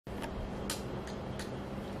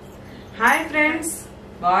Hi friends,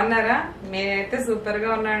 బాగున్నారా? మేమైతే super గా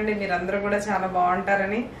ఉన్నామండి. మీరందరూ కూడా చాలా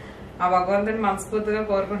బాగుంటారని ఆ భగవంతుని మనస్ఫూర్తిగా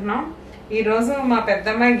కోరుకుంటున్నాం. ఈ రోజు మా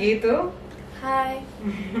పెద్దమ్మాయి గీతు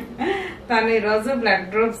తను ఈరోజు బ్లడ్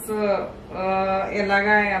గ్రూప్స్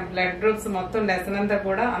ఎలాగా బ్లడ్ గ్రూప్స్ మొత్తం లెసన్ అంతా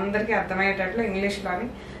కూడా అందరికి అర్థమయ్యేటట్లు ఇంగ్లీష్ లోని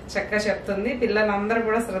చక్కగా చెప్తుంది. పిల్లలందరూ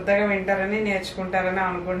కూడా శ్రద్ధగా వింటారని నేర్చుకుంటారని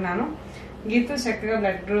అనుకుంటున్నాను. గీతు చక్కగా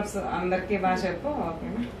బ్లడ్ గ్రూప్స్ అందరికి బాగా చెప్పు.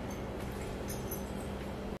 ఓకేనా?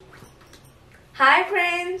 Hi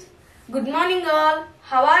friends, good morning all.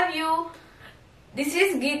 How are you? This is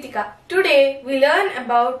Geetika. Today we learn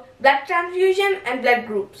about blood transfusion and blood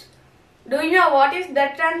groups. Do you know what is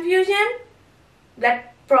blood transfusion? The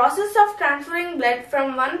process of transferring blood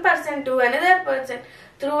from one person to another person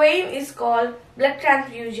through vein is called blood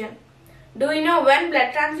transfusion. Do you know when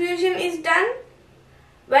blood transfusion is done?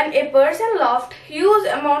 When a person lost huge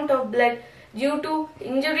amount of blood due to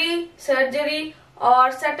injury, surgery or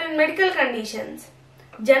certain medical conditions.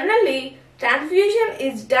 Generally, transfusion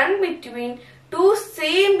is done between two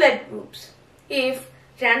same blood groups. If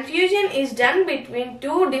transfusion is done between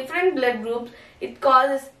two different blood groups, it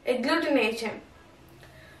causes agglutination.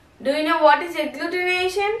 Do you know what is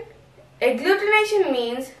agglutination? Agglutination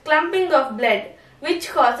means clumping of blood, which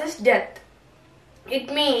causes death. It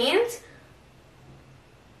means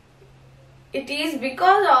it is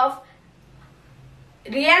because of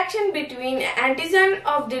reaction between antigen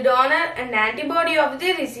of the donor and antibody of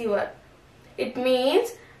the receiver. It means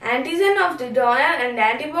antigen of the donor and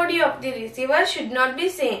antibody of the receiver should not be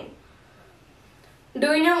same. Do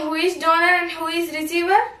you know who is donor and who is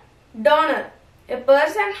receiver? Donor, a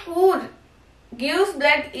person who gives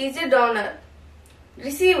blood, is a donor.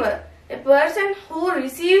 Receiver, a person who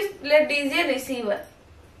receives blood, is a receiver.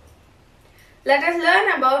 Let us learn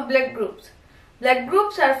about blood groups. Blood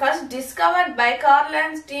groups are first discovered by Carl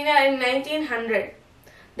and Steiner in 1900.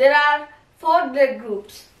 There are 4 blood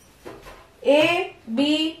groups: A, B,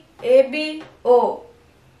 AB, O.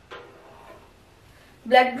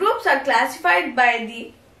 Blood groups are classified by the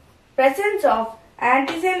presence of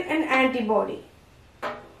antigen and antibody.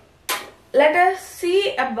 Let us see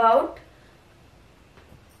about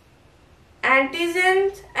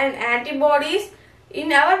antigens and antibodies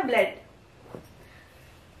in our blood.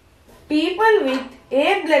 People with A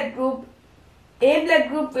blood group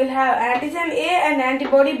will have antigen A and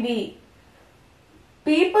antibody B.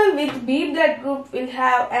 People with B blood group will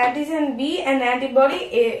have antigen B and antibody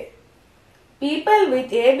A. People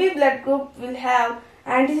with AB blood group will have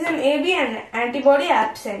antigen AB and antibody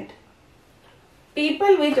absent.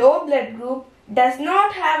 People with O blood group does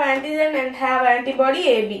not have antigen and have antibody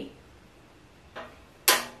AB.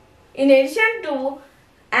 In addition to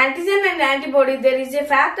antigen and antibody, there is a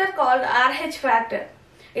factor called RH factor.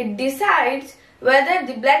 It decides whether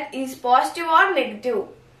the blood is positive or negative.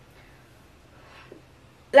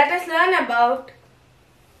 Let us learn about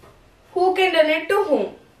who can donate to whom.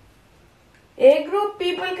 A group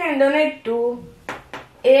people can donate to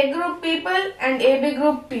A group people and AB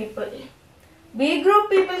group people. B group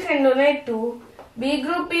people can donate to B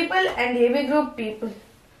group people and AB group people.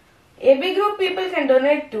 AB group people can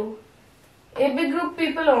donate to AB group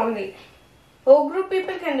people only. O group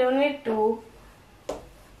people can donate to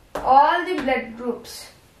all the blood groups.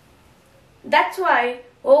 That's why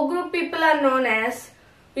O group people are known as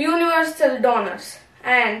universal donors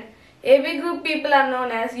and AB group people are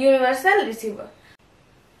known as universal receiver.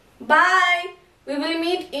 Bye. We will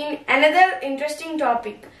meet in another interesting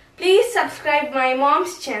topic. Please subscribe my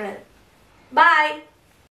mom's channel. Bye.